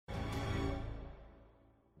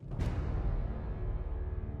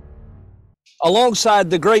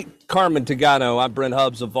Alongside the great Carmen Tagano, I'm Brent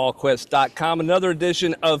Hubbs of VolQuest.com. Another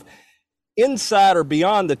edition of Inside or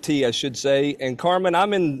Beyond the Tee, I should say. And Carmen,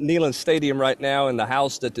 I'm in Neyland Stadium right now in the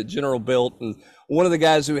house that the General built. And one of the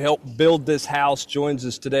guys who helped build this house joins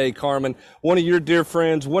us today, Carmen. One of your dear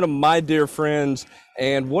friends, one of my dear friends,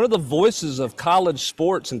 and one of the voices of college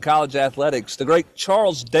sports and college athletics, the great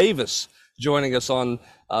Charles Davis, joining us on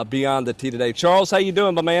Beyond the Tee today. Charles, how you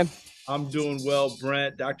doing, my man? I'm doing well,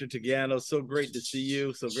 Brent. Dr. Tagano, so great to see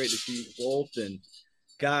you. So great to see you both. And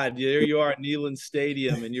God, there you are at Neyland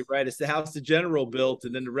Stadium, and you're right. It's the house the General built,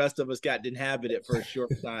 and then the rest of us got to inhabit it for a short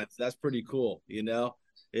time. So that's pretty cool, to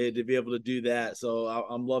be able to do that. So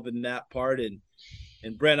I'm loving that part.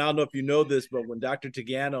 And Brent, I don't know if you know this, but when Dr.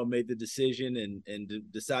 Tagano made the decision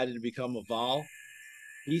and decided to become a Vol,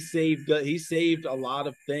 he saved a lot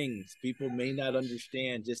of things. People may not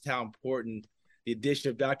understand just how important the addition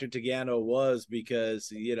of Dr. Tagano was,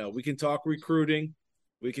 because, we can talk recruiting,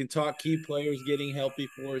 we can talk key players getting healthy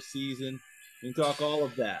for a season, we can talk all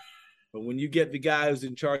of that. But when you get the guy who's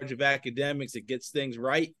in charge of academics, it gets things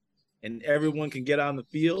right, and everyone can get on the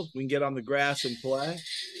field, we can get on the grass and play.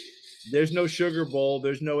 There's no Sugar Bowl,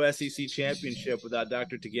 there's no SEC championship without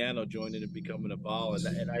Dr. Tagano joining and becoming a Vol.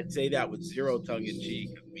 And I'd say that with zero tongue in cheek.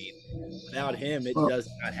 I mean, without him, it does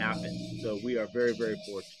not happen. So we are very, very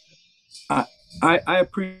fortunate. I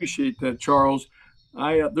appreciate that, Charles.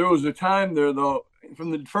 There was a time there, though,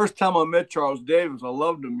 from the first time I met Charles Davis, I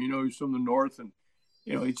loved him. He's from the North, and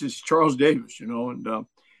he's just Charles Davis.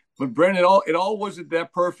 But Brent, it all wasn't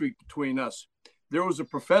that perfect between us. There was a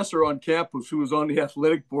professor on campus who was on the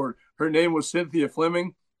athletic board. Her name was Cynthia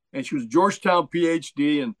Fleming, and she was Georgetown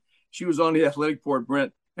PhD, and she was on the athletic board,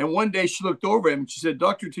 Brent. And one day she looked over at him and she said,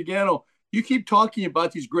 "Dr. Tagano, you keep talking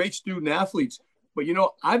about these great student athletes, but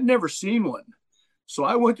I've never seen one." So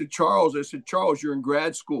I went to Charles. I said, "Charles, you're in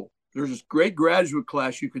grad school. There's this great graduate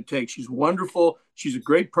class you could take. She's wonderful. She's a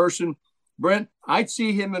great person." Brent, I'd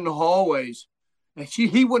see him in the hallways, and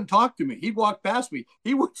he wouldn't talk to me. He'd walk past me.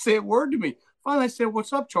 He wouldn't say a word to me. Finally, I said,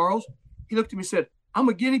 "What's up, Charles?" He looked at me and said, "I'm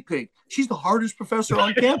a guinea pig. She's the hardest professor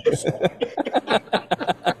on campus."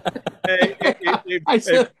 I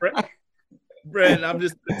said, Brent, I'm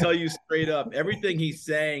just going to tell you straight up, everything he's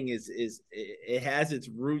saying it has its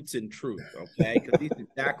roots in truth, okay? Because he's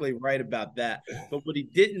exactly right about that. But what he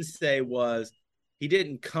didn't say was, he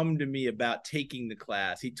didn't come to me about taking the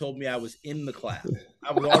class. He told me I was in the class.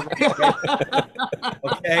 I was already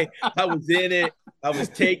okay? I was in it. I was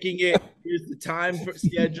taking it. Here's the time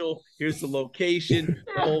schedule. Here's the location.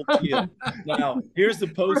 The whole deal. Now, here's the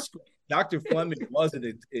post. Dr. Fleming was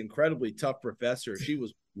an incredibly tough professor. She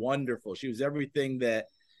was wonderful. She was everything that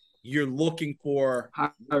you're looking for.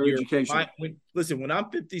 Higher education. When I'm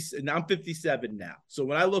 50, and I'm 57 now. So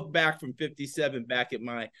when I look back from 57 back at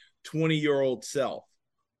my 20-year-old self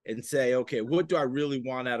and say, okay, what do I really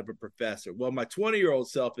want out of a professor? Well, my 20-year-old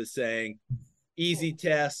self is saying easy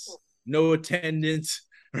tests, no attendance,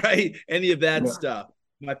 right? Any of that stuff.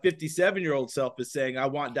 My 57-year-old self is saying, I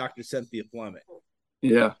want Dr. Cynthia Fleming.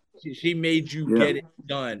 Yeah. She made you get it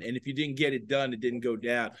done. And if you didn't get it done, it didn't go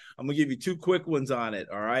down. I'm going to give you two quick ones on it,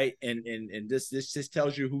 all right? And this just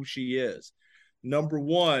tells you who she is. Number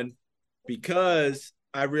one, because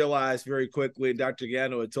I realized very quickly, and Dr.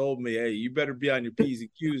 Tagano had told me, hey, you better be on your P's and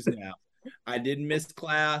Q's now. I didn't miss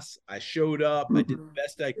class. I showed up. I did the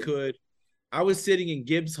best I could. I was sitting in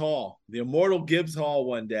Gibbs Hall, the immortal Gibbs Hall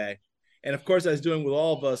one day. And, of course, I was doing what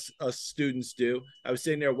all of us students do. I was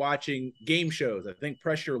sitting there watching game shows. I think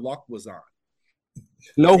Pressure Luck was on.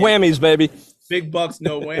 No whammies, baby. Big bucks,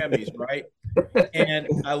 no whammies, right? And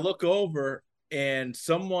I look over, and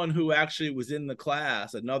someone who actually was in the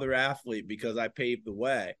class, another athlete, because I paved the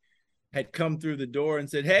way, had come through the door and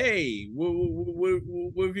said, hey, where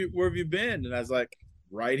have you been? And I was like,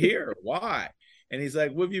 right here. Why? And he's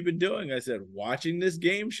like, what have you been doing? I said, watching this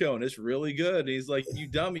game show, and it's really good. And he's like, you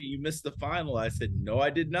dummy, you missed the final. I said, no, I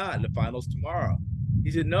did not. The final's tomorrow.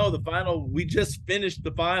 He said, no, the final, we just finished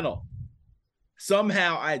the final.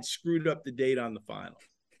 Somehow I had screwed up the date on the final.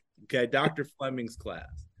 Okay, Dr. Fleming's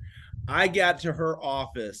class. I got to her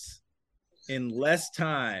office in less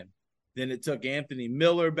time than it took Anthony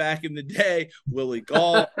Miller back in the day, Willie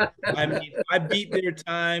Gall. I mean, I beat their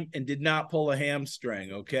time and did not pull a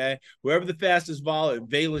hamstring, okay? Whoever the fastest Vol,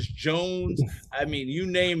 Valus Jones, I mean, you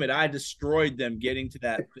name it, I destroyed them getting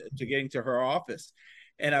to her office.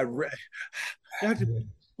 And Doctor,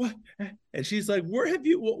 what? And she's like, where have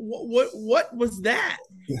you, what was that?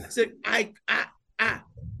 I said,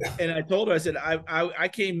 and I told her, I said, I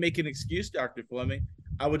can't make an excuse, Dr. Fleming.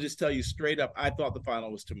 I would just tell you straight up, I thought the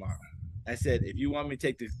final was tomorrow. I said, if you want me to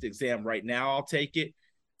take the exam right now, I'll take it.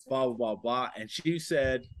 blah, blah, blah, blah. And she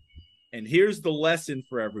said, and here's the lesson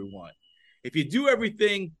for everyone. If you do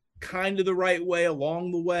everything kind of the right way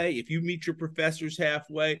along the way, if you meet your professors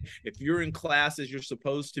halfway, if you're in class as you're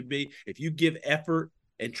supposed to be, if you give effort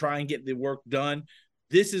and try and get the work done,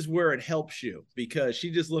 this is where it helps you. Because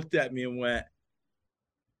she just looked at me and went,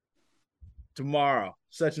 tomorrow,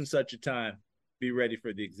 such and such a time, be ready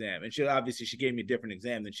for the exam. And she gave me a different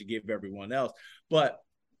exam than she gave everyone else. But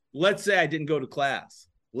let's say I didn't go to class.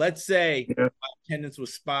 Let's say my attendance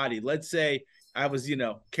was spotty. Let's say I was,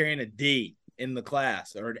 carrying a D in the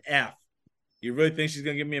class or an F. You really think she's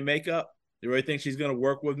going to give me a makeup? You really think she's going to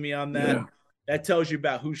work with me on that? Yeah. That tells you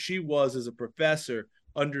about who she was as a professor,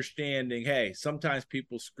 understanding, hey, sometimes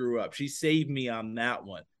people screw up. She saved me on that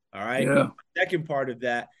one. All right. Yeah. Second part of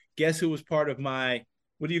that, guess who was part of my,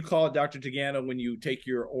 what do you call it, Dr. Tagano, when you take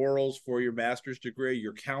your orals for your master's degree,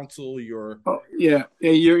 your counsel, your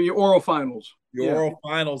your oral finals. Your oral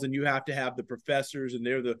finals, and you have to have the professors, and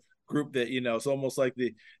they're the group that, it's almost like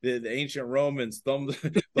the ancient Romans, thumbs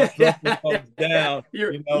down.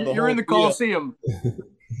 You're in the Colosseum.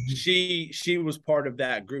 She was part of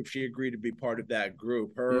that group. She agreed to be part of that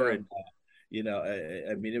group. And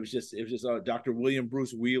it was just Dr. William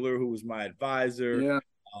Bruce Wheeler, who was my advisor. Yeah.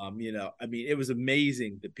 It was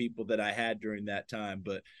amazing, the people that I had during that time.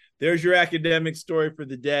 But there's your academic story for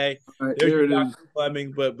the day. Right, there's Dr.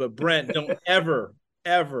 Fleming. But Brent, don't ever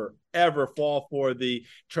fall for the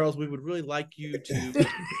Charles. We would really like you to.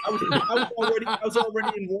 I was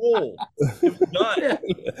already enrolled. It was done.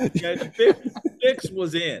 Okay? Fix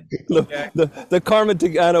was in. Okay? The Carmen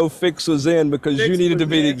Tagano fix was in because you needed to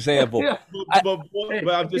be the example. Yeah. But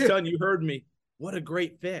I'm just telling you, heard me. What a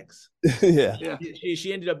great fix. Yeah.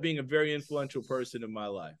 She ended up being a very influential person in my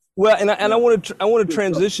life. Well, and I want to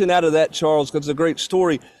transition out of that, Charles, because it's a great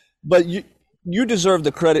story. But you deserve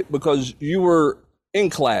the credit because you were in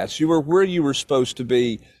class. You were where you were supposed to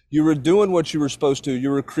be. You were doing what you were supposed to. You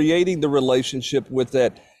were creating the relationship with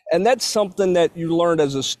that. And that's something that you learned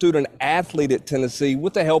as a student athlete at Tennessee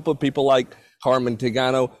with the help of people like Carmen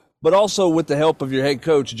Tagano, but also with the help of your head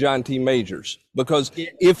coach, John T. Majors. Because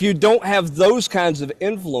if you don't have those kinds of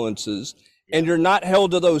influences and you're not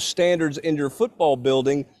held to those standards in your football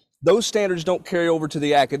building, those standards don't carry over to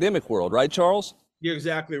the academic world, right, Charles? You're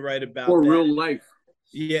exactly right about that. Or real life.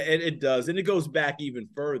 Yeah, it does. And it goes back even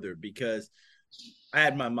further because I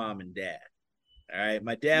had my mom and dad. All right.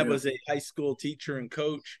 My dad was a high school teacher and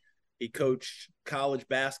coach. He coached college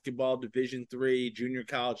basketball, Division III, junior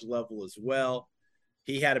college level as well.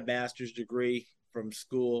 He had a master's degree from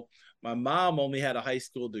school. My mom only had a high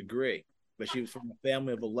school degree, but she was from a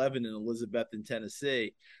family of 11 in Elizabethton,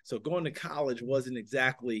 Tennessee. So going to college wasn't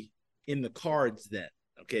exactly in the cards then.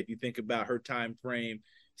 Okay, if you think about her time frame,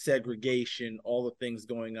 segregation, all the things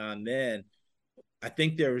going on then, I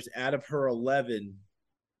think there was, out of her 11,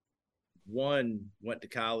 one went to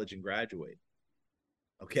college and graduated.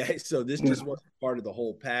 Okay, so this just wasn't part of the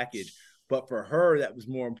whole package. But for her, that was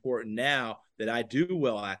more important now that I do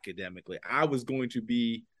well academically. I was going to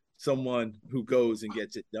be someone who goes and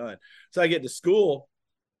gets it done. So I get to school,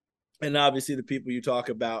 and obviously the people you talk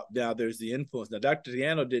about, now there's the influence. Now, Dr.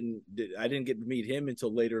 Tagano I didn't get to meet him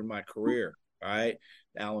until later in my career, all right?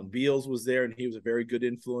 Alan Beals was there, and he was a very good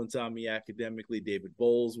influence on me academically. David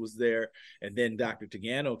Bowles was there, and then Dr.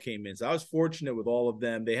 Tagano came in. So I was fortunate with all of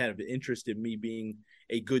them. They had an interest in me being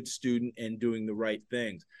a good student and doing the right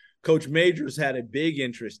things. Coach Majors had a big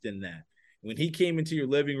interest in that. When he came into your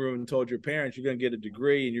living room and told your parents you're going to get a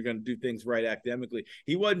degree and you're going to do things right academically,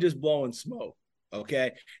 he wasn't just blowing smoke,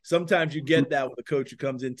 okay? Sometimes you get that with a coach who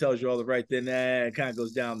comes in, tells you all the right thing, it kind of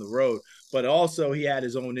goes down the road. But also he had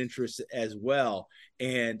his own interests as well.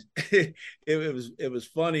 And it was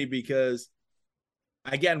funny because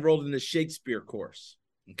I got enrolled in the Shakespeare course,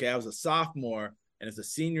 okay? I was a sophomore, and it's a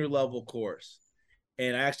senior level course.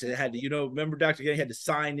 And I actually had to, remember Dr. Gay had to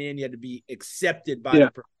sign in. You had to be accepted by the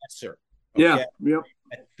professor. Okay? Yeah.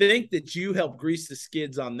 I think that you helped grease the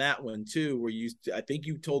skids on that one too, where I think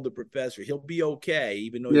you told the professor he'll be okay,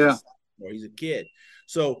 even though he's a kid.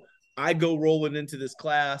 So I go rolling into this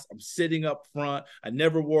class. I'm sitting up front. I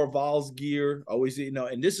never wore Vols gear, always,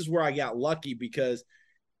 and this is where I got lucky because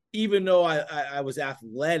even though I was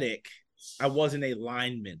athletic, I wasn't a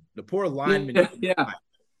lineman. The poor lineman.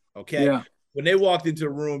 Okay. Yeah. When they walked into the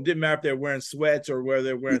room, didn't matter if they're wearing sweats or whether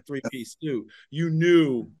they're wearing three-piece suit, you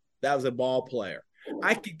knew that was a ball player.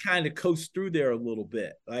 I could kind of coast through there a little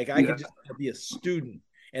bit. Like I could just be a student,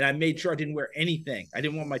 and I made sure I didn't wear anything. I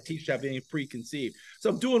didn't want my teacher to have anything preconceived. So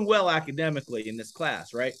I'm doing well academically in this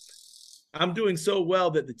class, right? I'm doing so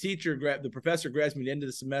well that the professor grabs me at the end of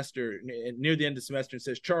the semester, near the end of the semester, and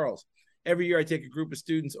says, Charles, every year I take a group of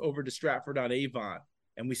students over to Stratford-on-Avon,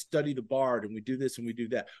 and we study the Bard, and we do this and we do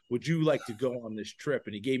that. Would you like to go on this trip?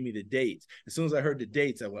 And he gave me the dates. As soon as I heard the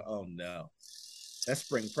dates, I went, oh no, that's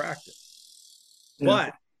spring practice. Yeah.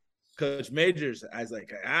 But Coach Majors, I was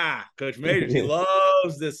like, Coach Majors, he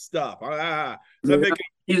loves this stuff. So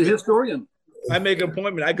he's a historian. I make an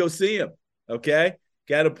appointment. I go see him. Okay.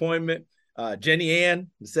 Got an appointment. Jenny Ann,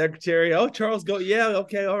 the secretary. Oh, Charles, go. Yeah.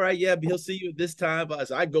 Okay. All right. Yeah. But he'll see you at this time.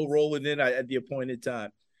 So I go rolling in at the appointed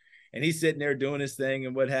time. And he's sitting there doing his thing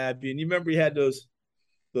and what have you. And you remember he had those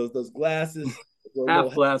glasses.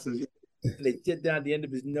 Half glasses. And they sit down at the end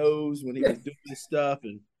of his nose when he was doing this stuff.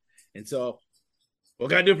 And so, what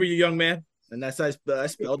can I do for you, young man? And that's I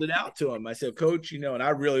spelled it out to him. I said, Coach, and I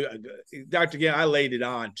really, Dr. Gann, I laid it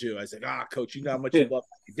on too. I said, Coach, you know how much you love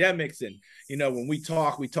academics. And, when we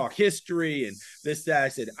talk history and this, that. I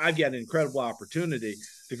said, I've got an incredible opportunity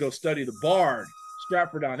to go study the Bard,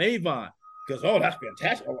 Stratford-on-Avon. He goes, oh, that's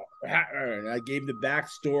fantastic. And I gave the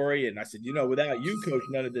backstory. And I said, without you, Coach,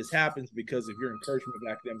 none of this happens because of your encouragement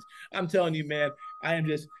of academics. I'm telling you, man,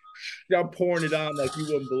 I'm pouring it on like you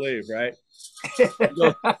wouldn't believe, right?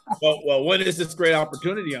 Goes, well, when is this great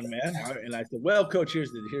opportunity, young man? And I said, well, Coach,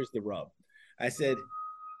 here's the rub. I said,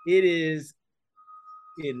 it is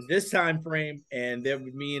in this time frame, and there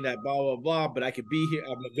would mean that blah, blah, blah, but I could be here.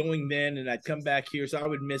 I'm going then, and I'd come back here. So I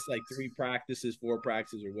would miss like 3 practices, 4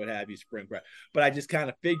 practices, or what have you, spring practice. But I just kind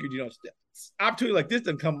of figured, opportunity like this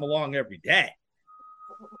doesn't come along every day.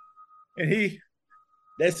 And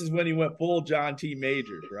this is when he went full John T.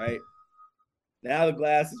 Majors, right? Now the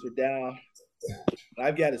glasses are down.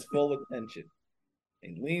 I've got his full attention.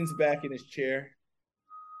 And he leans back in his chair.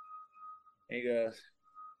 And he goes,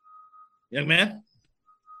 young man,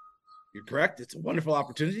 you're correct. It's a wonderful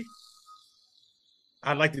opportunity.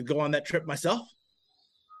 I'd like to go on that trip myself.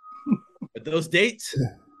 But those dates.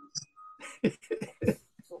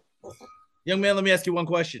 Young man, let me ask you one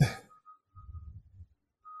question.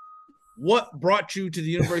 What brought you to the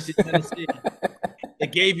University of Tennessee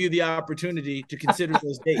that gave you the opportunity to consider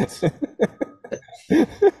those dates?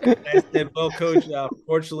 I said, well, Coach,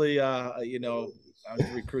 fortunately, I was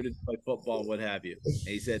recruited to play football, what have you. And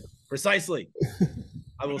he said, precisely.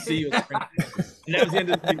 I will see you at spring. And that was the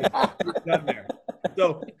end of the season. There.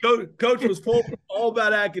 So Coach was all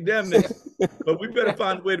about academics, but we better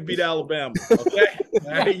find a way to beat Alabama, okay?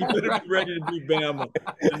 All right? You better be ready to beat Bama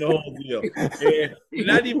in the whole deal.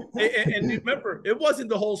 And remember, it wasn't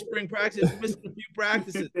the whole spring practice. It was missing a few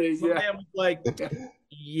practices. So man was like,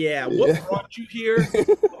 what brought you here?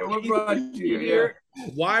 What brought you here?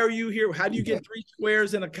 Why are you here? How do you get 3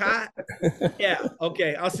 squares in a cot? Yeah,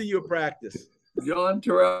 okay, I'll see you at practice. John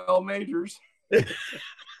Terrell Majors. You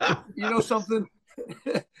know something,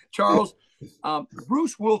 Charles?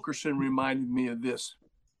 Bruce Wilkerson reminded me of this.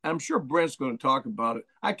 I'm sure Brent's going to talk about it.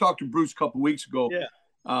 I talked to Bruce a couple of weeks ago.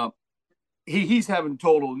 Yeah. He's having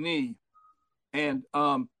total knee. And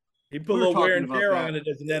he put a little wear and tear on it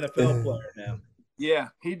as an NFL player now. Yeah,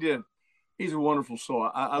 he did. He's a wonderful soul.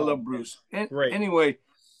 I love Bruce. And great. Anyway,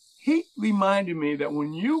 he reminded me that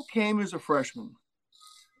when you came as a freshman,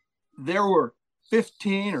 there were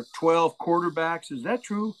 15 or 12 quarterbacks. Is that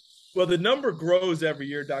true? Well, the number grows every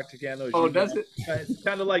year, Dr. Cano. Oh, does it? It's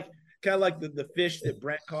kind of like the fish that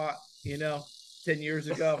Brent caught, 10 years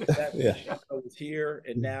ago. That fish was here,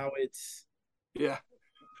 and now it's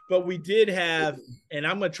But we did have, and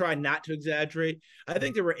I'm going to try not to exaggerate, I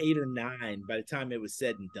think there were 8 or 9 by the time it was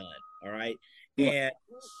said and done. All right. Yeah. And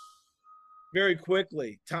very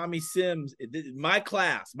quickly, Tommy Sims, my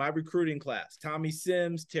class, my recruiting class, Tommy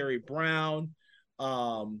Sims, Terry Brown,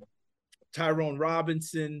 Tyrone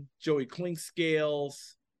Robinson, Joey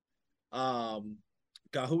Clinkscales, who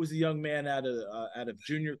was the young man out of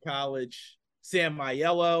junior college? Sam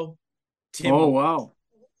Aiello,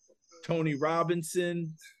 Tony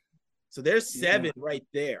Robinson. So there's 7 right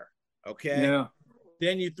there. Okay. Yeah.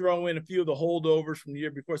 Then you throw in a few of the holdovers from the year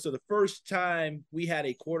before. So the first time we had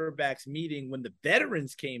a quarterbacks meeting when the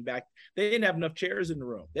veterans came back, they didn't have enough chairs in the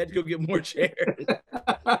room. They had to go get more chairs.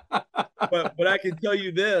 but I can tell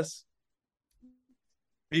you this.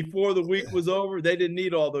 Before the week was over, they didn't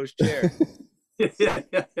need all those chairs.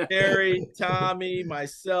 Terry, Tommy,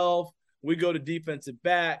 myself, we go to defensive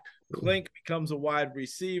back. Clink becomes a wide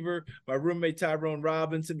receiver. My roommate Tyrone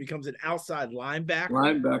Robinson becomes an outside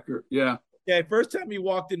linebacker. Yeah. Yeah, first time he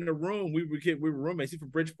walked in the room, we were roommates. He's from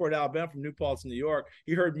Bridgeport, Alabama, from New Paltz, New York.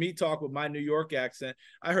 He heard me talk with my New York accent.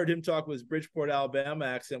 I heard him talk with his Bridgeport, Alabama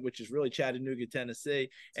accent, which is really Chattanooga, Tennessee.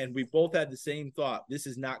 And we both had the same thought. This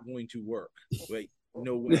is not going to work. Wait,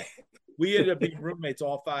 no way. We ended up being roommates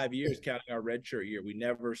all 5 years, counting our redshirt year. We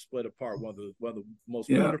never split apart. One of the most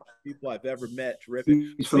wonderful people I've ever met. Terrific.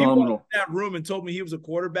 He's phenomenal. He walked in that room and told me he was a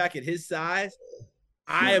quarterback at his size.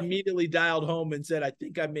 I immediately dialed home and said, I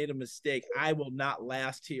think I made a mistake. I will not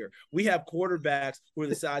last here. We have quarterbacks who are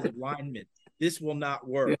the size of linemen. This will not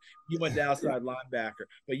work. He went to outside linebacker.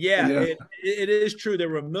 But it is true. There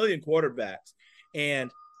were a million quarterbacks.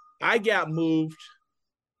 And I got moved.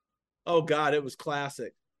 Oh, God, it was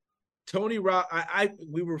classic. Tony Rob,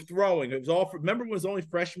 we were throwing. It was all. Remember, when it was only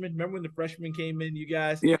freshmen. Remember when the freshmen came in, you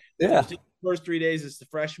guys? Yeah. The first 3 days is the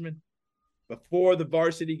freshmen before the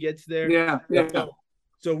varsity gets there. Yeah.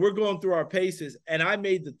 So we're going through our paces, and I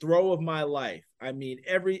made the throw of my life. I mean,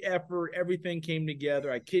 every effort, everything came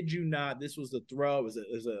together. I kid you not. This was the throw. It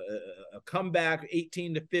was a comeback,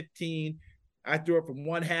 18-15. I threw it from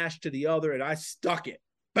one hash to the other, and I stuck it.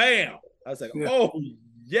 Bam! I was like, oh,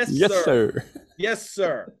 yes, sir. Yes,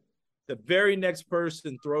 sir. The very next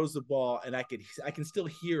person throws the ball, and I can still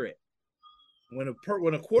hear it. When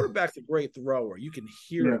a quarterback's a great thrower, you can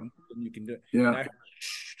hear it, and you can do it. Yeah.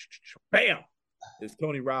 Bam! It's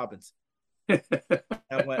Tony Robbins.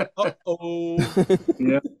 I went, uh-oh.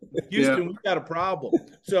 Houston, we got a problem.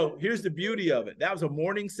 So here's the beauty of it. That was a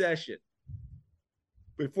morning session.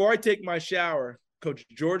 Before I take my shower, Coach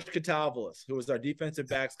George Katavolis, who was our defensive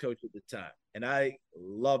backs coach at the time, and I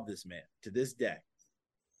love this man to this day.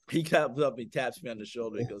 He comes up, he taps me on the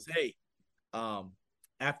shoulder. He goes, hey,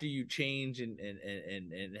 after you change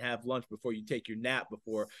and have lunch before you take your nap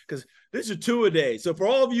because this is a two-a-day. So for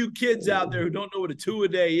all of you kids out there who don't know what a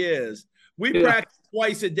two-a-day is, we practiced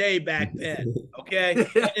twice a day back then, okay?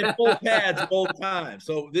 In full pads both times.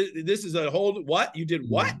 So this is a whole, what? You did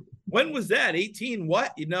what? When was that? 18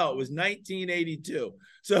 what? It was 1982.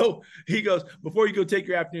 So he goes, before you go take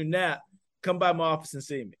your afternoon nap, come by my office and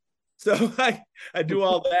see me. So I do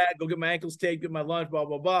all that, go get my ankles taped, get my lunch, blah,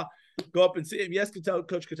 blah, blah. Go up and see him. Yes,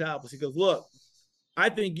 Coach Catalpis. He goes, look, I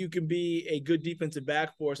think you can be a good defensive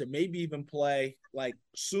back for us and maybe even play like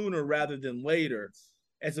sooner rather than later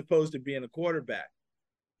as opposed to being a quarterback.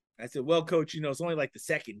 I said, well, Coach, it's only like the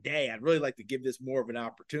second day. I'd really like to give this more of an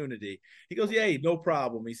opportunity. He goes, yeah, no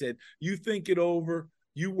problem. He said, you think it over.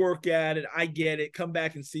 You work at it. I get it. Come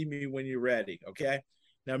back and see me when you're ready, okay?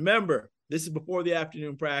 Now, remember, this is before the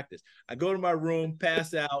afternoon practice. I go to my room,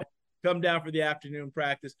 pass out, come down for the afternoon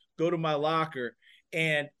practice, go to my locker.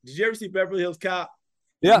 And did you ever see Beverly Hills Cop?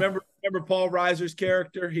 Yeah. Remember Paul Reiser's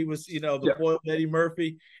character? He was, the foiled Eddie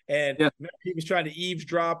Murphy. And he was trying to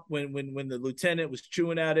eavesdrop when the lieutenant was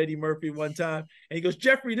chewing out Eddie Murphy one time. And he goes,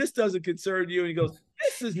 Jeffrey, this doesn't concern you. And he goes,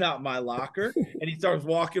 this is not my locker. And he starts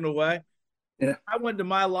walking away. Yeah. I went to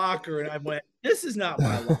my locker and I went, this is not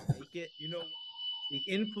my locker. The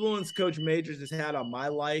influence Coach Majors has had on my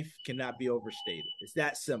life cannot be overstated. It's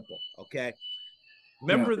that simple, okay?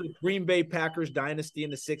 Remember the Green Bay Packers dynasty in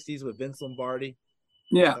the 60s with Vince Lombardi?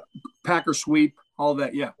 Yeah, Packer sweep, all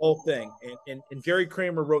that, Whole thing. And Jerry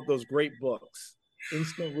Kramer wrote those great books,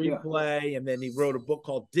 Instant Replay, and then he wrote a book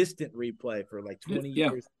called Distant Replay for like 20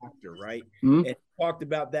 years after, right? Mm-hmm. And he talked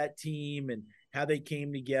about that team and how they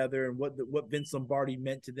came together and what Vince Lombardi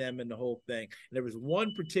meant to them and the whole thing. And there was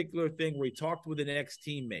one particular thing where he talked with an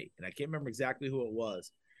ex-teammate, and I can't remember exactly who it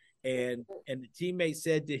was. And the teammate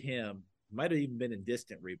said to him, might have even been in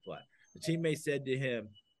Distant Replay. The teammate said to him,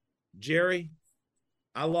 Jerry,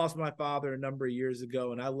 I lost my father a number of years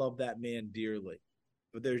ago, and I love that man dearly.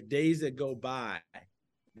 But there's days that go by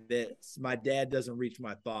that my dad doesn't reach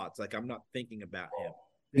my thoughts. Like I'm not thinking about him.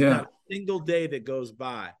 There's not a single day that goes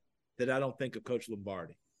by that I don't think of Coach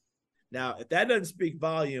Lombardi. Now, if that doesn't speak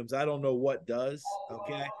volumes, I don't know what does,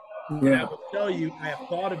 okay? Yeah. I will tell you, I have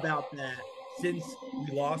thought about that since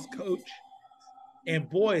we lost Coach. And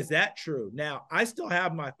boy, is that true. Now, I still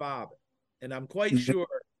have my father, and I'm quite sure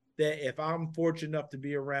that if I'm fortunate enough to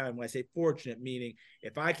be around, when I say fortunate, meaning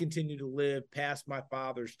if I continue to live past my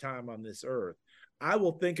father's time on this earth, I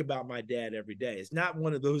will think about my dad every day. It's not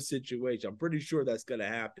one of those situations. I'm pretty sure that's going to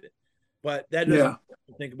happen. But that doesn't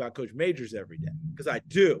think about Coach Majors every day, because I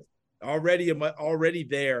do. I'm already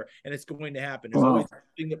there, and it's going to happen. There's always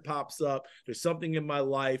something that pops up. There's something in my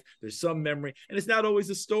life. There's some memory, and it's not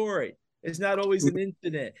always a story. It's not always an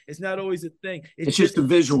incident. It's not always a thing. It's just a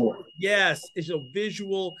visual. Yes, it's a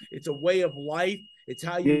visual. It's a way of life. It's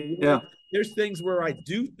how you live. There's things where I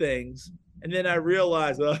do things, and then I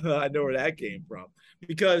realize, I know where that came from,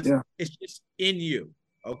 because it's just in you.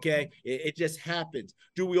 Okay, it just happens.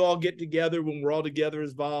 Do we all get together when we're all together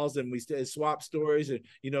as Vols and we swap stories and,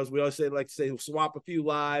 as we always say, swap a few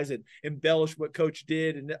lies and embellish what Coach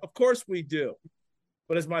did? And of course we do.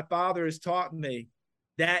 But as my father has taught me,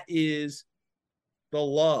 that is the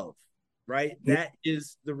love right? That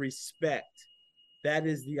is the respect. That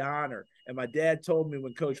is the honor. And my dad told me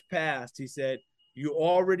when Coach passed, he said, you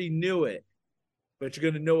already knew it, but you're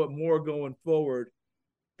going to know it more going forward,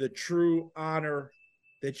 the true honor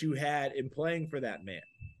that you had in playing for that man.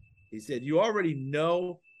 He said, you already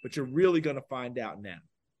know, but you're really going to find out now.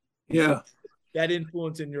 Yeah. That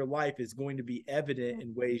influence in your life is going to be evident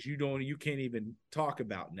in ways you can't even talk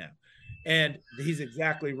about now. And he's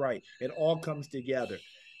exactly right. It all comes together.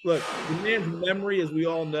 Look, the man's memory, as we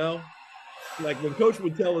all know, like when Coach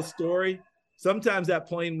would tell a story, sometimes that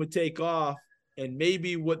plane would take off and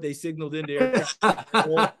maybe what they signaled into air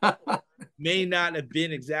may not have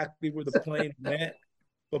been exactly where the plane went.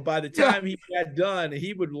 But by the time he got done,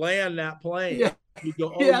 he would land that plane. Yeah. He'd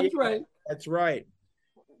go, that's right. That's right.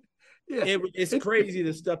 Yeah. It's crazy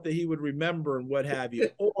the stuff that he would remember and what have you.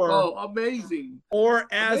 Or amazing. Or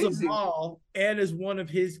as a ball and as one of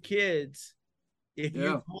his kids, if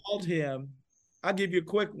you called him, I'll give you a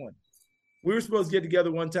quick one. We were supposed to get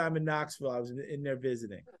together one time in Knoxville. I was in there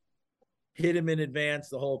visiting. Hit him in advance,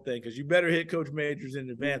 the whole thing, because you better hit Coach Majors in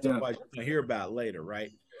advance, otherwise you're going to hear about it later, right?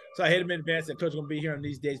 So I hit him in advance, and Coach going to be here on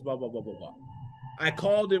these days, blah, blah, blah, blah, blah. I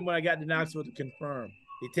called him when I got to Knoxville to confirm.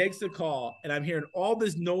 He takes the call, and I'm hearing all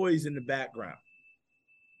this noise in the background.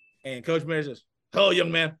 And Coach Majors says, hello,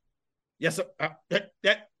 young man. Yes, sir.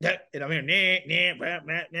 And I'm hearing,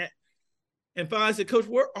 nah. And finally I said, Coach,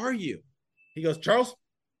 where are you? He goes, Charles,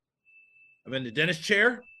 I'm in the dentist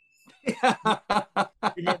chair.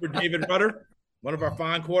 Remember David Rudder, one of our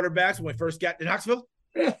fine quarterbacks when we first got to Knoxville?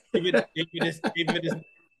 David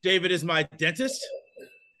is my dentist,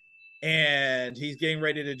 and he's getting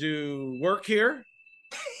ready to do work here.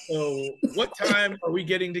 So what time are we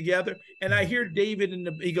getting together? And I hear David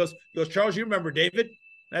he goes, Charles, you remember David?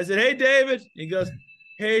 And I said, hey, David. He goes,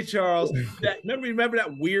 hey, Charles. Remember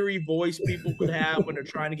that weary voice people would have when they're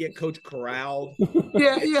trying to get Coach corralled?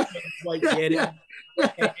 Yeah.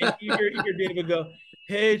 And you hear David go,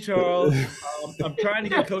 hey, Charles, I'm trying to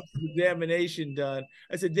get Coach's examination done.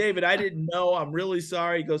 I said, David, I didn't know. I'm really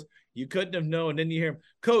sorry. He goes, you couldn't have known. And then you hear him,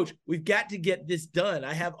 Coach, we've got to get this done.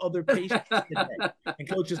 I have other patients today. And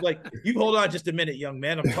Coach is like, you hold on just a minute, young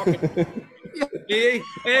man. I'm talking to you.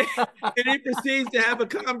 And he proceeds to have a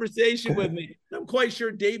conversation with me. I'm quite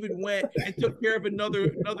sure David went and took care of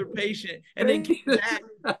another patient and then came back.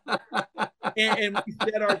 And we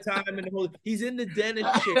set our time in the whole. He's in the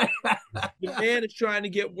dentist chair. The man is trying to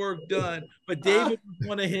get work done, but David was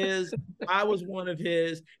one of his. I was one of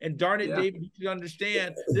his. And darn it, David, you should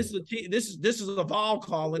understand. This is a Vol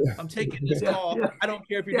calling. I'm taking this call. I don't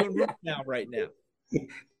care if you're doing root canal right now.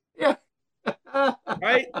 Yeah.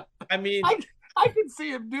 Right. I mean, I can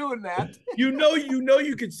see him doing that. You know,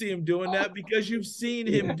 you can see him doing that because you've seen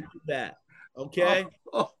him do that. Okay.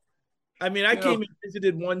 I mean, I came and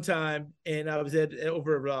visited one time, and I was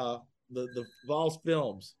over the Vols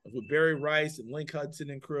Films with Barry Rice and Link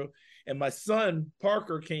Hudson and crew. And my son,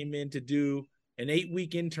 Parker, came in to do an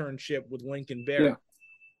 8-week internship with Link and Barry.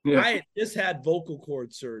 I had just had vocal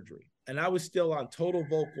cord surgery, and I was still on total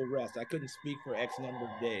vocal rest. I couldn't speak for X number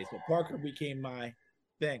of days, but Parker became my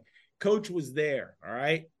thing. Coach was there, all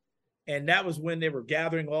right? And that was when they were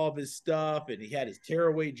gathering all of his stuff, and he had his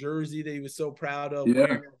tearaway jersey that he was so proud of.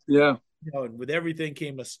 Yeah. You know, and with everything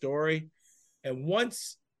came a story. And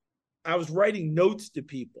once I was writing notes to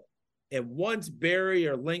people, and once Barry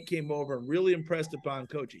or Link came over and really impressed upon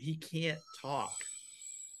Coach, he can't talk.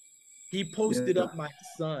 He posted up my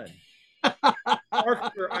son.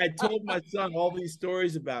 Parker, I told my son all these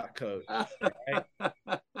stories about Coach. Right?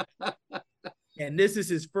 And this is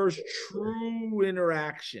his first true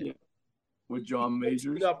interaction with John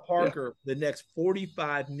Majors. Up Parker the next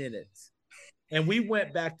 45 minutes. And we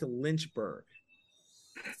went back to Lynchburg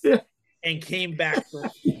and came back.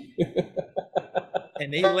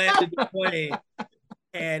 And they landed the plane,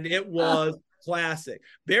 and it was classic.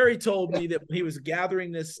 Barry told me that when he was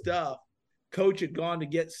gathering this stuff, Coach had gone to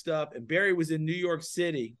get stuff, and Barry was in New York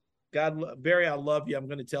City. Barry, I love you. I'm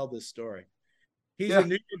going to tell this story. He's in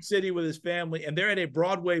New York City with his family, and they're at a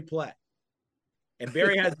Broadway play. And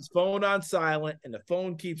Barry has his phone on silent, and the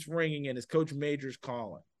phone keeps ringing, and his Coach Majors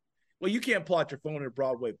calling. Well, you can't pull out your phone at a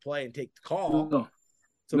Broadway play and take the call.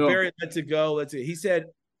 So Barry lets it go. He said,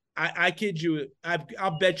 I kid you.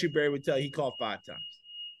 I'll bet you Barry would tell you he called 5 times.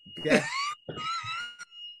 Okay.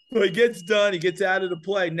 So he gets done. He gets out of the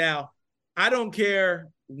play. Now, I don't care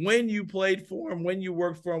when you played for him, when you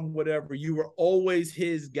worked for him, whatever. You were always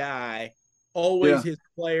his guy, always his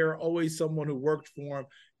player, always someone who worked for him.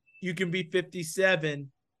 You can be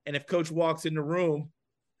 57, and if Coach walks in the room,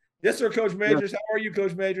 yes, sir, Coach Majors. How are you,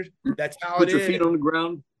 Coach Majors? That's how it is. Put your feet on the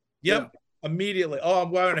ground. Yep. immediately. Oh,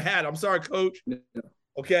 I'm wearing a hat. I'm sorry, coach. Yeah.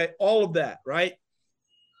 Okay, all of that, right?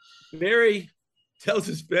 Barry tells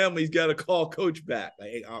his family he's got to call coach back. Like,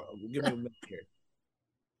 hey, give me a minute here.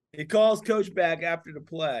 He calls coach back after the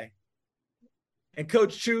play, and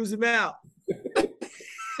coach chews him out.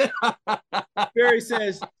 Barry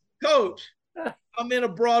says, Coach, I'm in a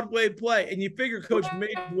Broadway play. And you figure Coach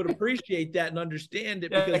Majors would appreciate that and understand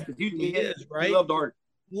it because he is, right? He loved art.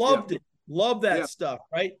 Loved it. Loved that stuff,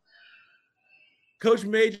 right? Coach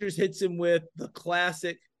Majors hits him with the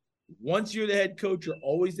classic, once you're the head coach, you're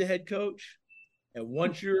always the head coach. And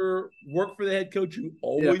once you work for the head coach, you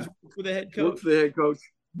always work for the head coach. Work for the head coach.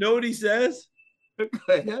 Know what he says?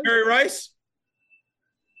 Barry Rice,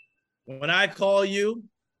 when I call you,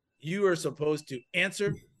 you are supposed to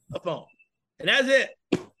answer the phone. And that's it.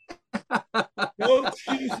 No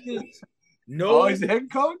excuses. No, he's the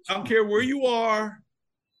head coach? I don't care where you are.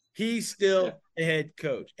 He's still the head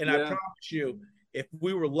coach. And I promise you, if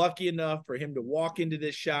we were lucky enough for him to walk into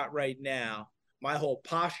this shot right now, my whole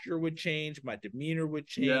posture would change. My demeanor would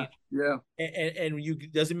change. Yeah. And you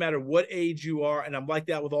doesn't matter what age you are. And I'm like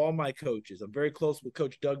that with all my coaches. I'm very close with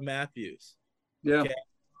Coach Doug Matthews. Yeah. Okay?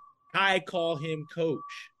 I call him coach.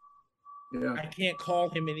 Yeah. I can't call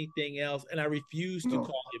him anything else. And I refuse to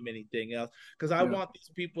call him anything else because I want these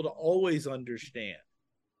people to always understand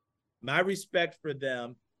my respect for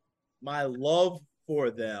them, my love for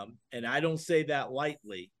them. And I don't say that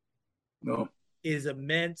lightly. No. Is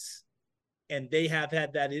immense. And they have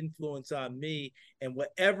had that influence on me. And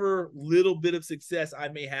whatever little bit of success I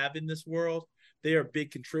may have in this world, they are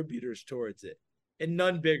big contributors towards it. And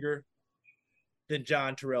none bigger than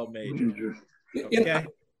John Terrell Major. Okay?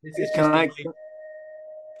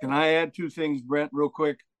 Can I add two things, Brent, real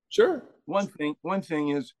quick? Sure. One thing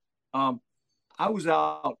is I was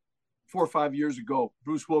out 4 or 5 years ago.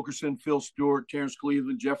 Bruce Wilkerson, Phil Stewart, Terrence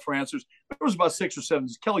Cleveland, Jeff Francis. There was about 6 or 7.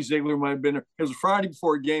 Kelly Ziegler might have been there. It was a Friday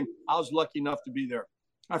before a game. I was lucky enough to be there.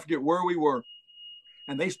 I forget where we were.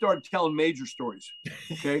 And they started telling Major stories.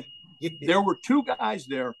 Okay. There were 2 guys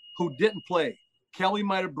there who didn't play. Kelly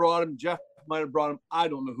might have brought him. Jeff might have brought him. I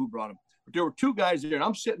don't know who brought him. But there were 2 guys there. And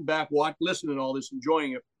I'm sitting back, listening to all this,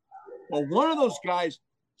 enjoying it. Well, one of those guys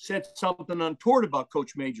said something untoward about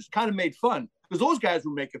Coach Majors, kind of made fun. Because those guys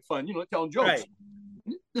were making fun, telling jokes. Right.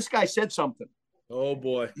 This guy said something. Oh,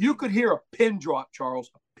 boy. You could hear a pin drop, Charles,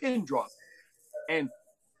 a pin drop. And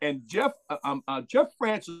Jeff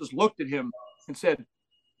Francis looked at him and said,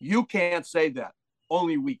 you can't say that.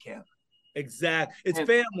 Only we can. Exactly. It's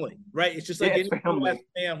family, right? It's just like any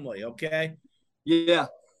family, okay? Yeah.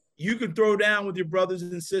 You can throw down with your brothers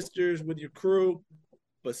and sisters, with your crew,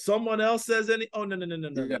 but someone else says no.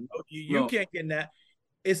 You can't get in that.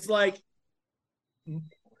 It's like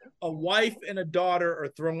a wife and a daughter are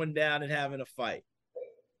throwing down and having a fight.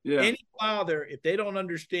 Yeah. Any father, if they don't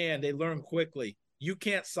understand, they learn quickly. You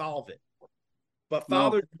can't solve it. But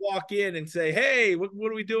fathers walk in and say, hey, what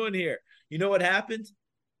are we doing here? You know what happens?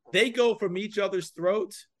 They go from each other's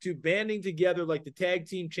throats to banding together like the tag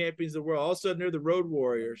team champions of the world. All of a sudden, they're the Road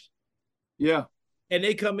Warriors. Yeah. And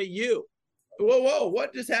they come at you. Whoa,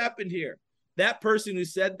 what just happened here? That person who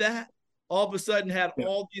said that all of a sudden had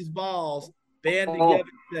all these balls band together and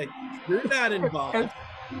say, you're not involved.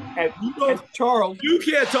 And Charles, you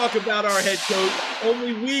can't talk about our head coach.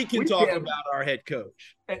 Only we can talk about our head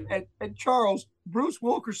coach. And Charles, Bruce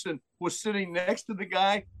Wilkerson was sitting next to the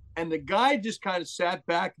guy, and the guy just kind of sat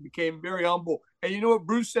back and became very humble. And you know what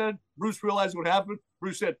Bruce said? Bruce realized what happened.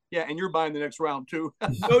 Bruce said, yeah, and you're buying the next round too.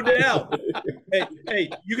 No doubt. Hey,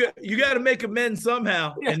 you got to make amends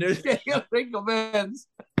somehow. Yeah, and you got to make amends.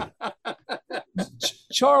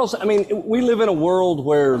 Charles, I mean, we live in a world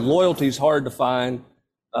where loyalty is hard to find.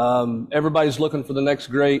 Everybody's looking for the next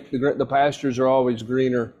great. The pastures are always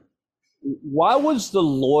greener. Why was the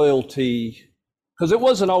loyalty? Because it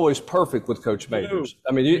wasn't always perfect with Coach Majors.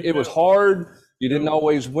 I mean, it was hard. You didn't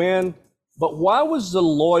always win. But why was the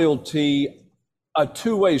loyalty a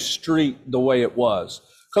two-way street the way it was?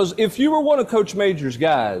 Because if you were one of Coach Majors'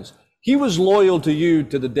 guys, he was loyal to you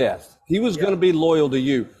to the death. He was going to be loyal to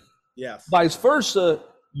you. Yes. Vice versa,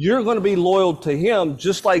 you're going to be loyal to him,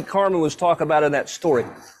 just like Carmen was talking about in that story.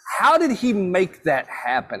 How did he make that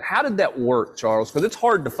happen? How did that work, Charles? Because it's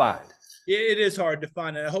hard to find. It is hard to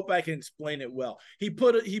find, and I hope I can explain it well. He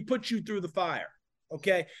put you through the fire.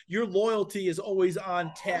 Okay, your loyalty is always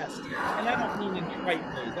on test, and I don't mean in trite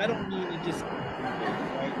ways. I don't mean it just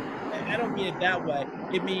right. I don't mean it that way.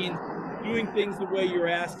 It means doing things the way you're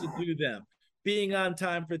asked to do them, being on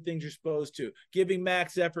time for things you're supposed to, giving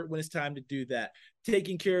max effort when it's time to do that,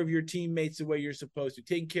 taking care of your teammates the way you're supposed to,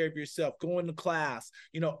 taking care of yourself, going to class,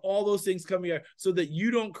 all those things come here so that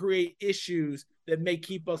you don't create issues that may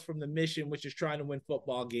keep us from the mission, which is trying to win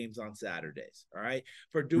football games on Saturdays. All right.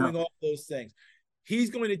 For doing all those things.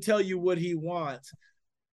 He's going to tell you what he wants.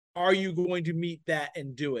 Are you going to meet that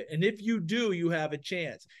and do it? And if you do, you have a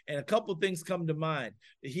chance. And a couple of things come to mind.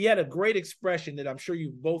 He had a great expression that I'm sure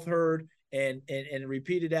you've both heard and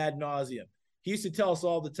repeated ad nauseum. He used to tell us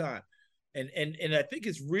all the time. And I think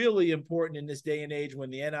it's really important in this day and age when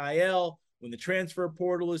the NIL, when the transfer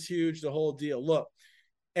portal is huge, the whole deal. Look,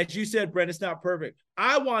 as you said, Brent, it's not perfect.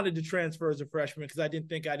 I wanted to transfer as a freshman because I didn't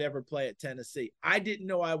think I'd ever play at Tennessee. I didn't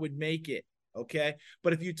know I would make it. Okay.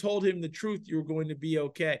 But if you told him the truth, you were going to be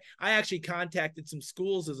okay. I actually contacted some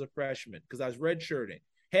schools as a freshman because I was redshirting.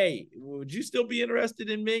 Hey, would you still be interested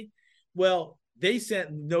in me? Well, they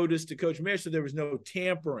sent notice to Coach Mayer, so there was no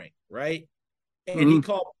tampering, right? And he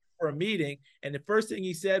called for a meeting, and the first thing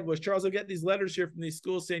he said was, Charles, I'll get these letters here from these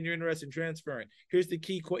schools saying you're interested in transferring. Here's the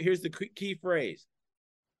key phrase.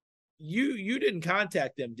 You didn't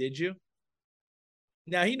contact them, did you?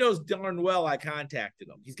 Now, he knows darn well I contacted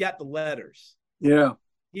him. He's got the letters. Yeah.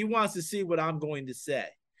 He wants to see what I'm going to say.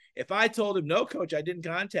 If I told him, no, coach, I didn't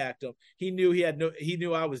contact him, he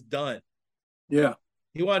knew I was done. Yeah.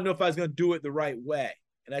 He wanted to know if I was going to do it the right way.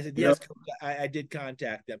 And I said, yes, coach, I did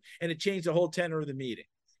contact them. And it changed the whole tenor of the meeting.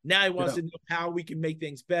 Now he wants to know how we can make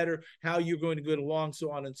things better, how you're going to get along,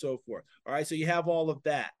 so on and so forth. All right, so you have all of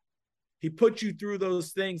that. He put you through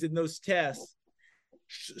those things and those tests.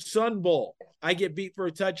 Sun Bowl, I get beat for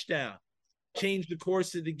a touchdown. Change the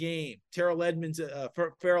course of the game. Farrell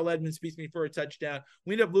Edmonds beats me for a touchdown.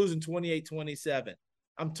 We end up losing 28-27.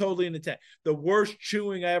 I'm totally in the tank. The worst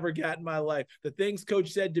chewing I ever got in my life. The things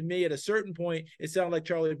coach said to me at a certain point, it sounded like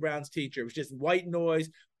Charlie Brown's teacher. It was just white noise,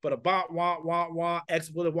 but a bot, wah, wah, wah,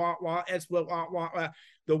 expletive, wah, wah, expletive, wah, wah, wah.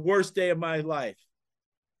 The worst day of my life.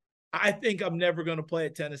 I think I'm never going to play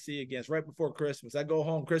at Tennessee again. It's right before Christmas. I go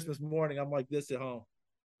home Christmas morning. I'm like this at home.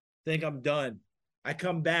 Think I'm done. I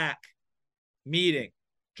come back. Meeting.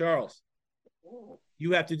 Charles,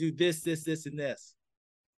 you have to do this, this, this, and this.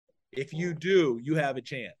 If you do, you have a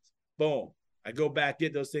chance. Boom. I go back,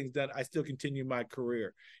 get those things done. I still continue my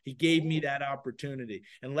career. He gave me that opportunity.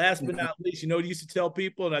 And last but not least, what he used to tell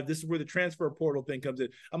people, and this is where the transfer portal thing comes in.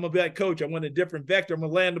 I'm going to be like, coach, I want a different vector. I'm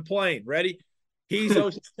going to land the plane. Ready? He's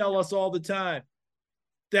always tell us all the time.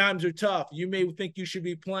 Times are tough. You may think you should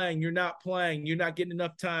be playing. You're not playing. You're not getting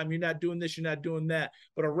enough time. You're not doing this. You're not doing that.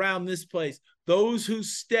 But around this place, those who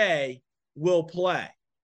stay will play.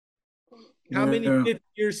 How many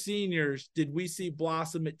fifth-year seniors did we see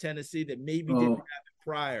blossom at Tennessee that maybe didn't have it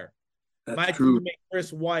prior? My teammate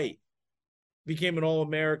Chris White became an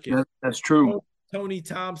All-American. That's true. Tony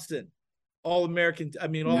Thompson, All-American.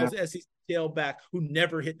 All SEC tailback who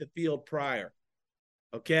never hit the field prior.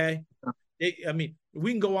 Okay?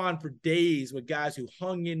 We can go on for days with guys who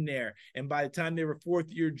hung in there, and by the time they were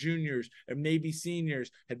fourth-year juniors or maybe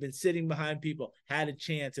seniors, had been sitting behind people, had a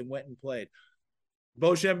chance, and went and played.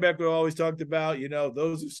 Bo Schembechler always talked about,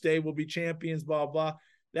 those who stay will be champions, blah, blah.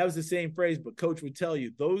 That was the same phrase, but coach would tell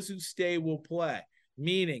you, those who stay will play.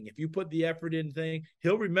 Meaning, if you put the effort in thing,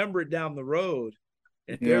 he'll remember it down the road.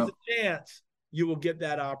 And if there's a chance, you will get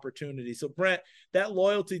that opportunity. So, Brent, that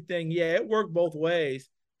loyalty thing, it worked both ways.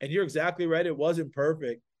 And you're exactly right. It wasn't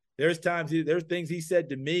perfect. There's things he said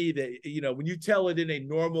to me that, when you tell it in a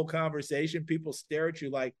normal conversation, people stare at you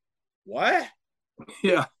like, what?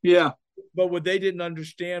 Yeah. Yeah. But what they didn't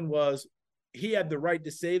understand was he had the right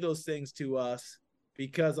to say those things to us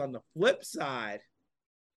because on the flip side,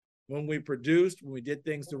 when we did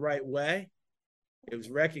things the right way, it was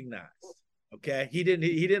recognized. Okay. He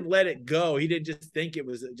didn't let it go. He didn't just think it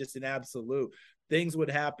was just an absolute. Things would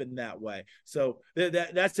happen that way. So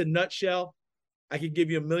that's a nutshell. I could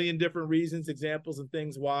give you a million different reasons, examples, and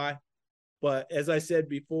things why. But as I said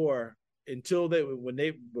before,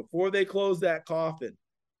 before they close that coffin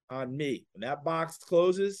on me, when that box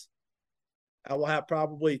closes, I will have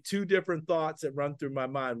probably two different thoughts that run through my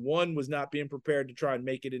mind. One was not being prepared to try and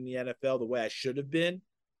make it in the NFL the way I should have been.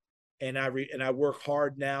 And I work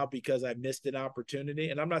hard now because I missed an opportunity.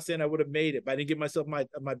 And I'm not saying I would have made it, but I didn't give myself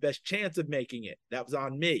my best chance of making it. That was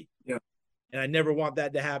on me. Yeah. And I never want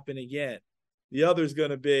that to happen again. The other is going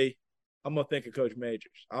to be, I'm going to think of Coach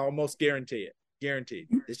Majors. I almost guarantee it. Guaranteed.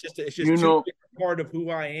 It's just too big a part of who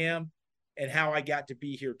I am and how I got to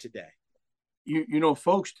be here today.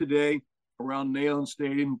 Folks today around Neyland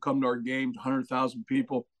Stadium come to our games, 100,000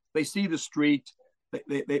 people. They see the street.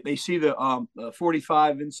 They see the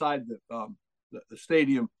 45 inside the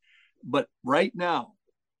stadium. But right now,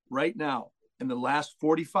 in the last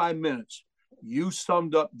 45 minutes, you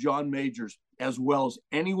summed up John Majors as well as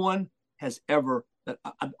anyone has ever.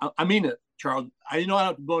 I mean it, Charles. I know I don't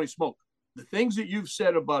have to blow any smoke. The things that you've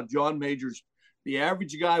said about John Majors, the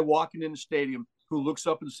average guy walking in the stadium who looks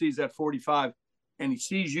up and sees that 45 and he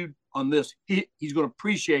sees you on this, he's going to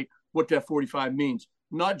appreciate what that 45 means,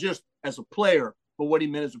 not just as a player, but what he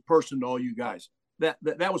meant as a person to all you guys. That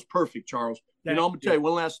was perfect, Charles. I'm going to tell you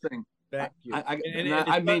one last thing. Thank you.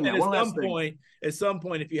 I mean that. At some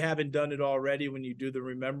point, if you haven't done it already, when you do the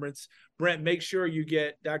remembrance, Brent, make sure you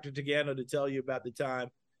get Dr. Tagano to tell you about the time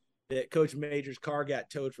that Coach Majors' car got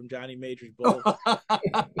towed from Johnny Majors' Bowl.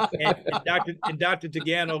 and Dr.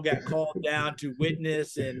 Tagano got called down to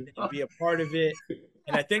witness and be a part of it.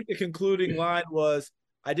 And I think the concluding line was,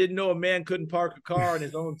 I didn't know a man couldn't park a car on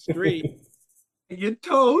his own street. You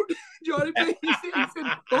told Johnny Majors. He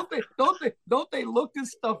said, don't they look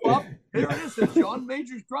this stuff up? Here it is, it's John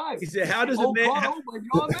Majors Drive. He said, how does a man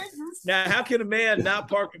now how can a man not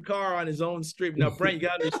park a car on his own street? Now, Brent, you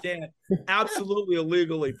gotta understand, absolutely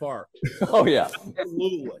illegally parked. Oh yeah.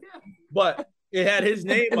 Absolutely. But it had his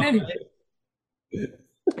name on it.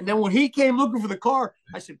 And then when he came looking for the car,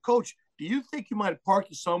 I said, Coach, do you think you might have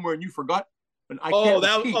parked it somewhere and you forgot? And I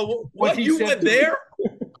what you went there?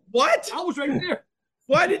 What? I was right there.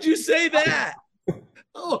 Why did you say that?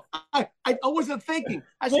 Oh, I wasn't thinking.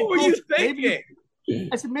 I said, what were you thinking?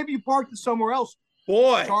 I said, maybe you parked it somewhere else.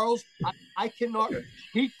 Boy. Charles, I cannot.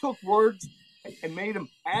 He took words and made them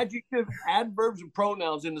adjectives, adverbs, and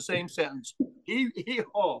pronouns in the same sentence.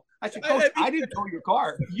 I said, Coach, I didn't tow your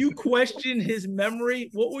car. You questioned his memory?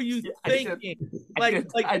 What were you thinking? I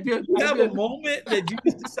did. You have a moment that you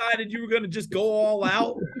just decided you were going to just go all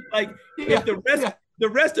out? Like, if the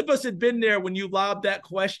rest of us had been there when you lobbed that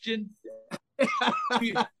question,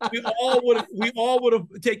 we all would have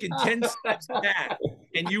taken 10 steps back,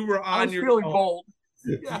 and you were on your own. Bold.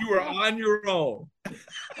 You were on your own.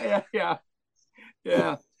 Yeah.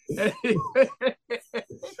 That's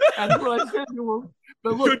what I said to him.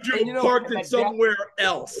 But look, could you have parked it somewhere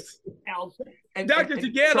else? And Dr.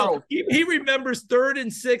 Tagano, he remembers 3rd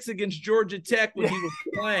and 6 against Georgia Tech when he was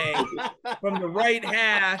playing from the right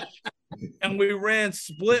hash, and we ran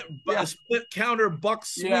split counter buck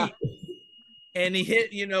sweep, and he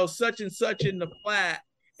hit such and such in the flat,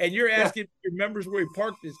 and you're asking if he remembers where he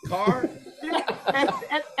parked his car? And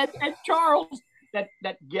Charles, that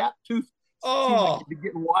gap tooth seemed to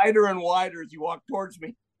get wider and wider as you walked towards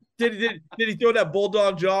me. Did he throw that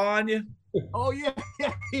bulldog jaw on you? Oh yeah.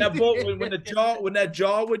 When that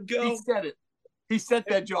jaw would go. He said it. He set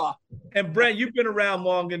that jaw. And Brent, you've been around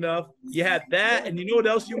long enough. You had that, and you know what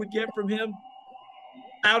else you would get from him?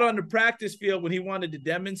 Out on the practice field when he wanted to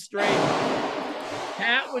demonstrate,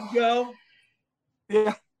 hat would go.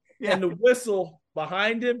 Yeah. And the whistle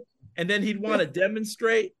behind him, and then he'd want to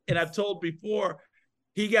demonstrate. And I've told before,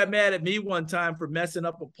 he got mad at me one time for messing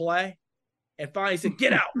up a play. And finally said,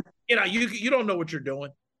 get out. You don't know what you're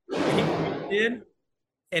doing. And he went in,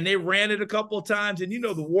 and they ran it a couple of times. And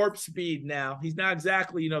the warp speed now. He's not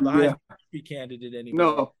exactly, the high speed candidate anymore.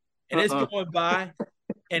 No. And it's going by,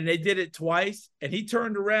 and they did it twice. And he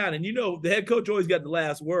turned around, and the head coach always got the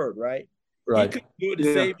last word, right? He couldn't do it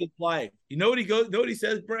to save his life. You know what he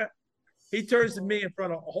says, Brett? He turns to me in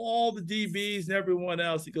front of all the DBs and everyone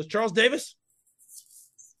else. He goes, Charles Davis,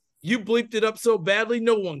 you bleeped it up so badly,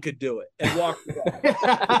 no one could do it, and walked away.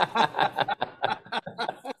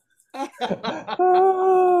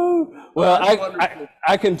 Well,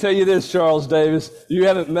 I can tell you this, Charles Davis, you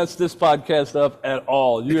haven't messed this podcast up at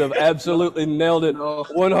all. You have absolutely nailed it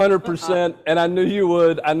 100%, and I knew you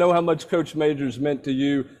would. I know how much Coach Majors meant to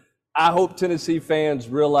you. I hope Tennessee fans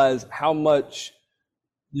realize how much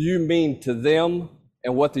you mean to them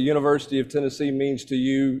and what the University of Tennessee means to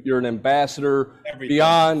you. You're an ambassador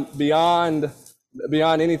beyond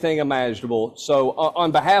anything imaginable. So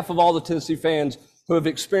on behalf of all the Tennessee fans who have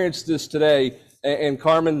experienced this today, and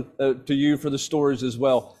Carmen, to you for the stories as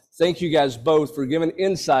well, thank you guys both for giving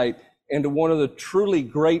insight into one of the truly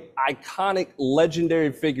great, iconic,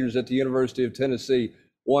 legendary figures at the University of Tennessee,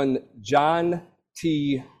 one John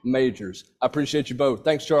T. Majors. I appreciate you both.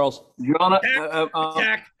 Thanks, Charles. John,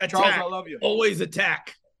 attack. Charles, I love you. Always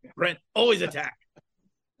attack. Brent, always attack.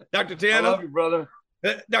 Dr. Tagano. I love you, brother.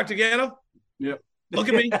 Dr. Tagano. Yeah. Look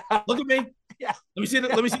at me. Look at me. Yeah. Let me see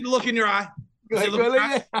the look in your eye.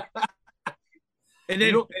 And then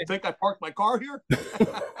you don't think I parked my car here?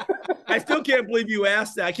 I still can't believe you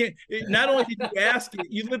asked that. I can't. Not only did you ask it,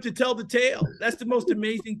 you lived to tell the tale. That's the most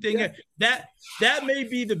amazing thing. Yeah. That may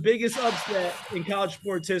be the biggest upset in college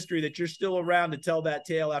sports history, that you're still around to tell that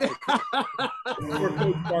tale after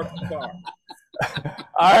Coach parked the car.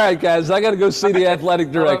 All right, guys, I got to go see the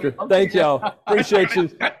athletic director. Thank y'all. Appreciate you.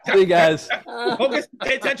 See you guys. Okay,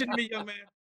 pay attention to me, young man.